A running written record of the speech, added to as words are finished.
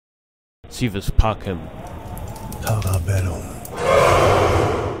Civis Pacem.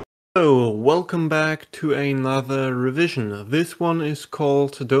 So, welcome back to another revision. This one is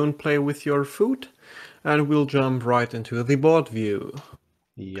called Don't Play With Your Food, and we'll jump right into the board view.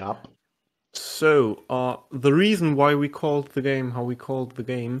 Yup. So, the reason why we called the game how we called the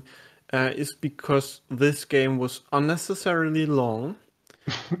game is because this game was unnecessarily long.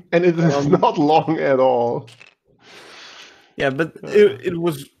 And it is not long at all. Yeah, but it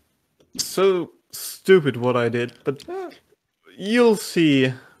was so stupid what I did, but you'll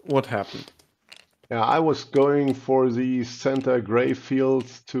see what happened. Yeah, I was going for the center gray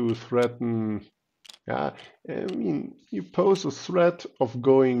fields to threaten. Yeah, I mean, you pose a threat of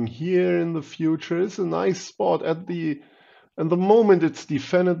going here in the future. It's a nice spot at the moment it's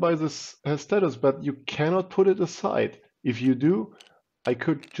defended by this status, but you cannot put it aside. If you do, I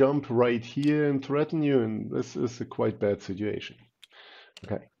could jump right here and threaten you, and this is a quite bad situation.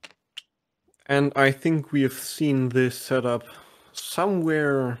 Okay. And I think we have seen this setup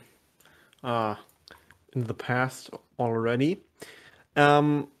somewhere in the past already.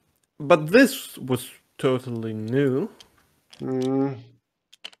 But this was totally new.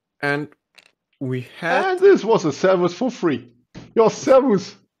 And we had... And this was a servus for free. Your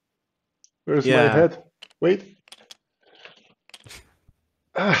servus! Where's my head? Wait.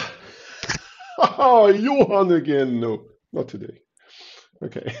 Oh, Johan again. No, not today.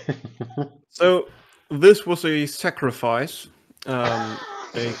 Okay. So, this was a sacrifice. A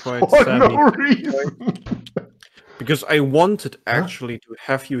quite For savvy no reason. Because I wanted actually to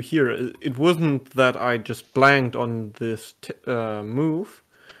have you here. It wasn't that I just blanked on this move.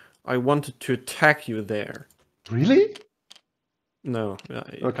 I wanted to attack you there. Really? No.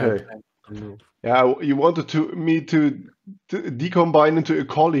 Okay. Yeah, you wanted me to decombine into a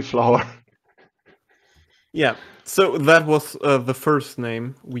cauliflower. Yeah. So that was the first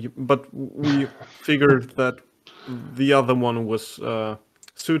name. But we figured that the other one was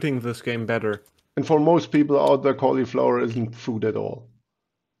suiting this game better. And for most people out there, cauliflower isn't food at all.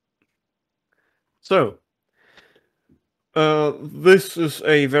 So, this is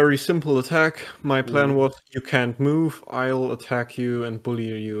a very simple attack. My plan was you can't move, I'll attack you and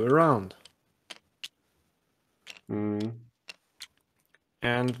bully you around.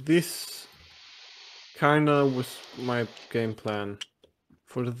 And this kinda was my game plan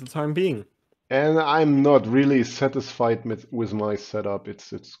for the time being. And I'm not really satisfied with my setup.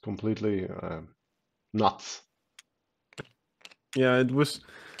 It's completely nuts. Yeah, it was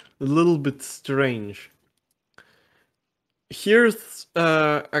a little bit strange. Here's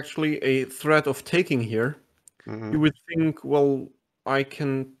actually a threat of taking here. You would think, well, I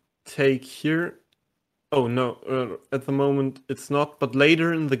can take here. Oh no, at the moment it's not, but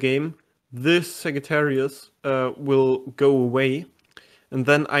later in the game, this Sagittarius will go away, and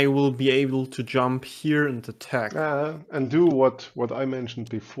then I will be able to jump here and attack. And do what I mentioned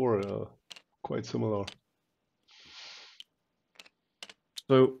before, quite similar.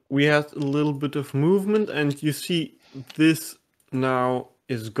 So we had a little bit of movement, and you see this now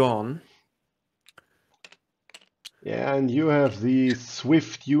is gone. Yeah, and you have these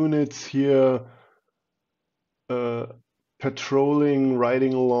swift units here patrolling,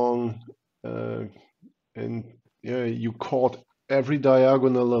 riding along, and yeah, you caught every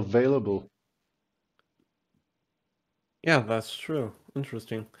diagonal available. Yeah, that's true.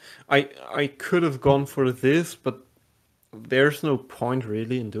 Interesting. I could have gone for this, but there's no point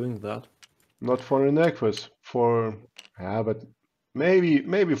really in doing that. Not for an Equus, but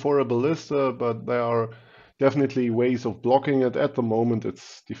maybe for a ballista, but there are definitely ways of blocking it. At the moment,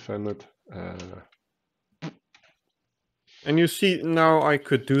 it's defended. And you see, now I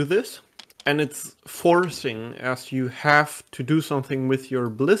could do this, and it's forcing as you have to do something with your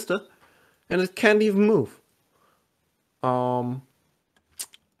ballista, and it can't even move.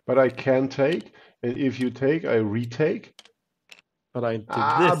 But I can take, and if you take, I retake. But I did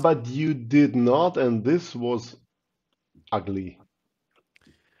this. But you did not, and this was ugly.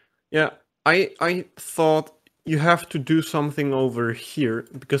 Yeah, I thought you have to do something over here,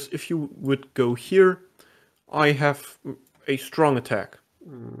 because if you would go here, I have a strong attack.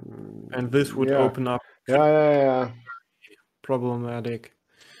 And this would open up. Yeah. Problematic.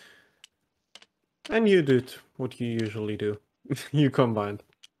 And you did what you usually do. You combined.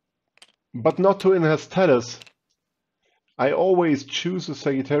 But not to enhance status. I always choose a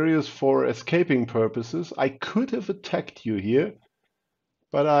Sagittarius for escaping purposes. I could have attacked you here,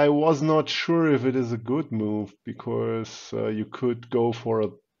 but I was not sure if it is a good move, because you could go for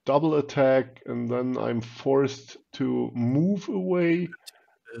a double attack, and then I'm forced to move away.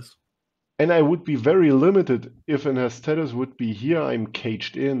 Yes. And I would be very limited. If an status would be here, I'm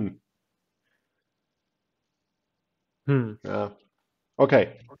caged in. Yeah.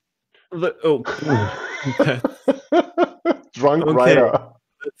 Okay. That- Drunk okay. rider.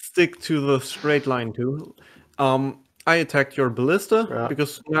 Let's stick to the straight line too. I attacked your ballista Yeah.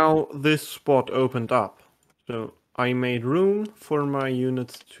 because now this spot opened up. So I made room for my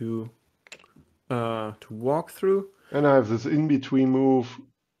units to walk through. And I have this in-between move,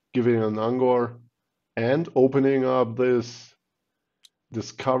 giving an Angor and opening up this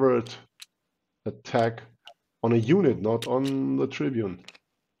discovered attack on a unit, not on the Tribune.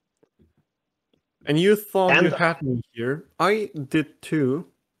 And you thought you And had me here. I did too,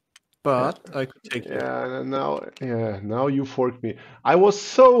 but I could take you. now you forked me. I was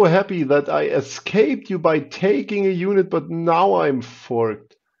so happy that I escaped you by taking a unit, but now I'm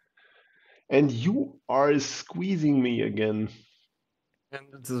forked. And you are squeezing me again. And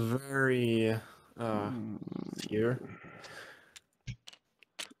it's very here.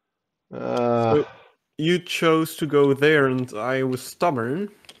 So you chose to go there, and I was stubborn.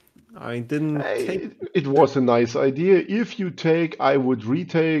 I didn't take. It was a nice idea. If you take, I would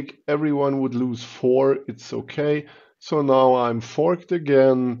retake. Everyone would lose 4. It's okay. So now I'm forked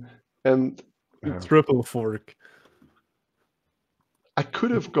again, and Triple fork. I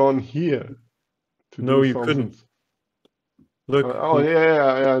could have gone here to No, do you something. couldn't. Look. Oh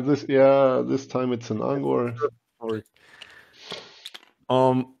yeah. This time it's an Angor. Fork.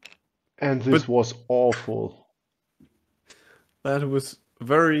 And this was awful. That was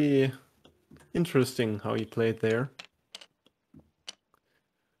very interesting how you played there.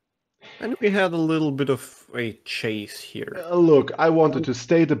 And we had a little bit of a chase here. Look, I wanted to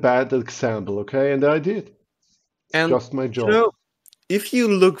state a bad example, okay? And I did. It's And just my job. you know, if you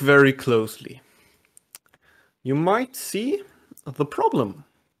look very closely, you might see the problem.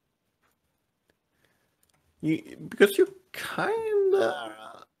 Because you kind of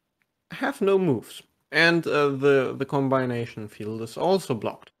have no moves. And the combination field is also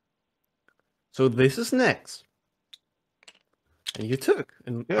blocked. So this is next. And you took.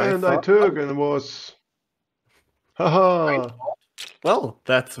 And I took, and it was... Haha! Well,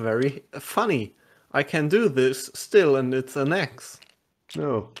 that's very funny. I can do this still, and it's an X.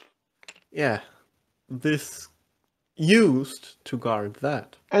 No. Yeah. This used to guard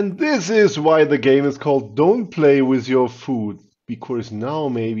that. And this is why the game is called Don't Play With Your Food. Because now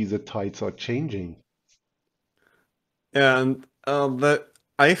maybe the tides are changing. And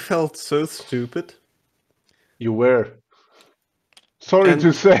I felt so stupid. You were. Sorry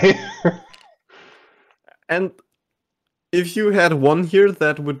to say. And if you had won here,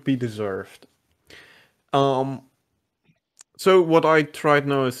 that would be deserved. So what I tried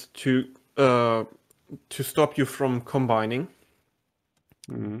now is to stop you from combining.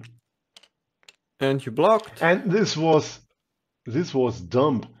 Mm. And you blocked. And this was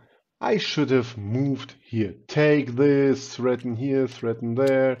dumb. I should have moved here. Take this, threaten here, threaten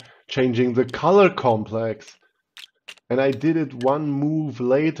there, changing the color complex. And I did it one move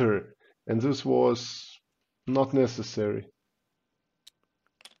later, and this was not necessary.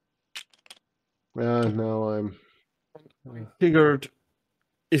 Now I'm... I figured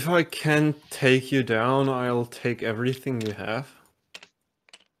if I can take you down, I'll take everything you have.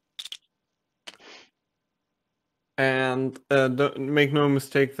 And don't make no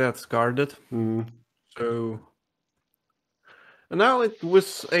mistake, that's guarded. So and now it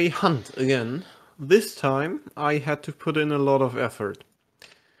was a hunt again. This time I had to put in a lot of effort.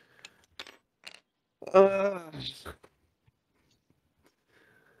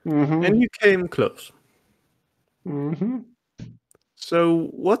 And you came close. So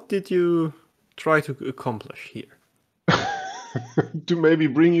what did you try to accomplish here? To maybe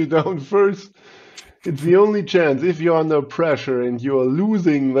bring you down first. It's the only chance. If you're under pressure and you're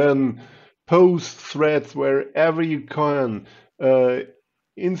losing, then post threats wherever you can.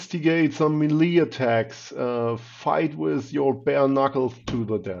 Instigate some melee attacks. Fight with your bare knuckles to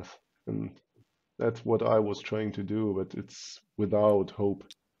the death. And that's what I was trying to do, but it's without hope.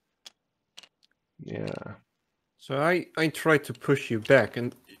 Yeah. So I tried to push you back,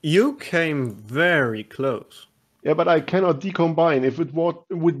 and you came very close. Yeah, but I cannot decombine. If it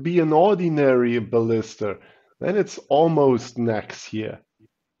would be an ordinary ballista, then it's almost next here.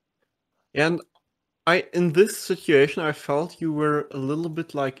 And in this situation, I felt you were a little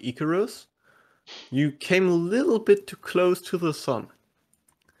bit like Icarus. You came a little bit too close to the sun.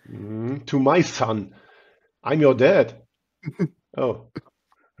 To my son. I'm your dad. Oh,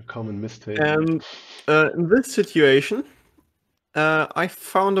 a common mistake. And in this situation, I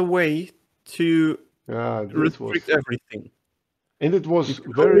found a way to restrict everything. And it was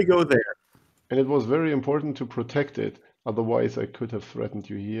very go there. And it was very important to protect it. Otherwise, I could have threatened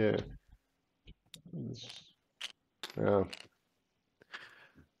you here. Yeah.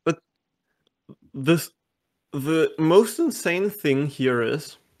 But the most insane thing here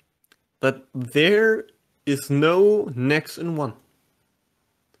is that there is no next in one.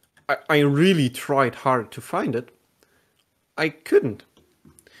 I really tried hard to find it. I couldn't.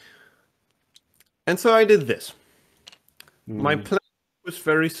 And so I did this. My plan was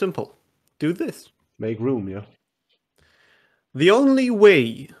very simple. Do this. Make room, yeah. The only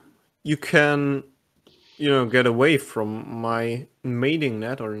way you can, get away from my mating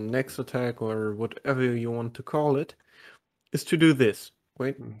net or next attack or whatever you want to call it is to do this.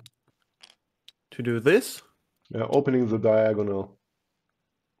 Wait. To do this. Yeah, opening the diagonal.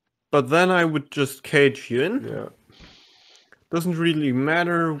 But then I would just cage you in. Yeah. Doesn't really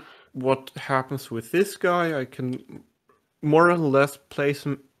matter what happens with this guy. I can more or less place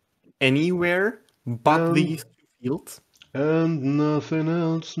him anywhere but these two fields. And nothing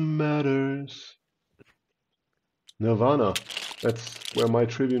else matters. Nirvana. That's where my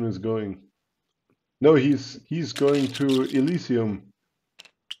Tribune is going. No, he's going to Elysium.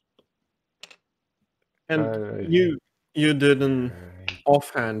 And you did an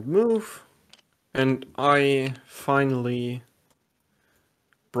offhand move, and I finally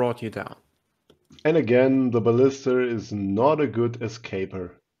brought you down. And again, the Ballista is not a good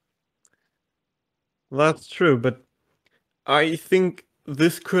escaper. That's true, but I think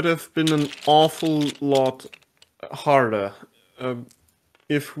this could have been an awful lot harder.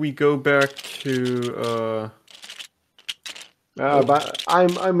 If we go back to but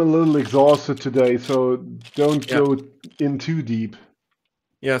I'm a little exhausted today, so don't go in too deep.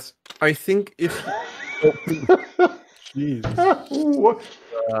 Yes, I think if Jesus.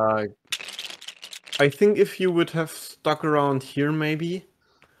 I think if you would have stuck around here maybe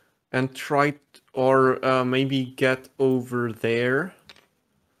and tried or maybe get over there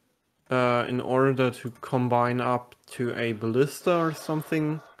in order to combine up to a ballista or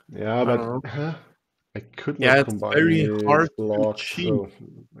something. Yeah, but I could not combine. It's very hard blocked, to cheat. so,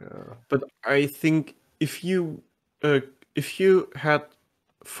 yeah. But I think if you had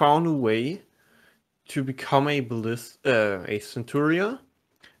found a way to become a ballista, a centuria,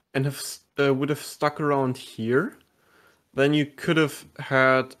 and would have stuck around here, then you could have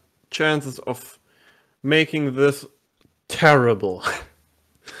had chances of making this terrible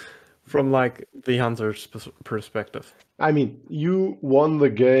from like the hunter's perspective. I mean, you won the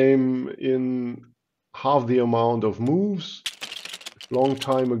game in half the amount of moves long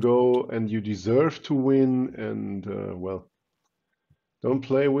time ago, and you deserve to win, and well, don't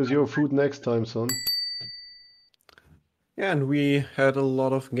play with your food next time, son. Yeah, and we had a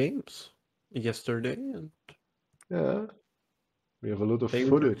lot of games yesterday, and yeah, we have a lot of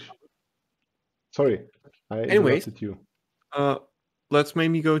footage. Sorry, I interrupted you. Let's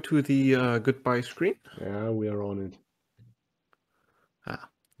maybe go to the goodbye screen. Yeah, we are on it. Ah,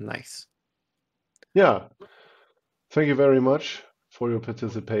 nice. Yeah, thank you very much for your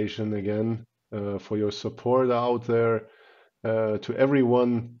participation again, for your support out there, to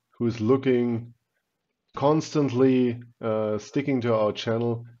everyone who's looking constantly, sticking to our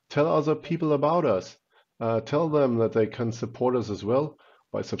channel. Tell other people about us. Tell them that they can support us as well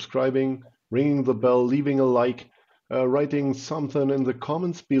by subscribing, ringing the bell, leaving a like, writing something in the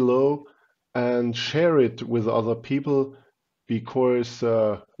comments below, and share it with other people, because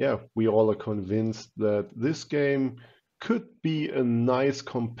yeah, we all are convinced that this game could be a nice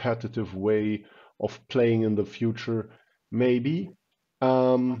competitive way of playing in the future, maybe.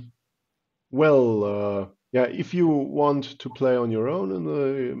 Well, yeah, if you want to play on your own in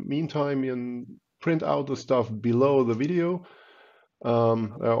the meantime, you can print out the stuff below the video. There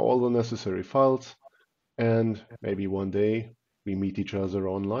are all the necessary files, and maybe one day we meet each other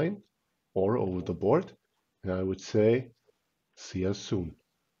online or over the board. And I would say, see us soon.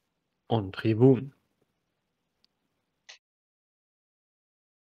 On Tribun.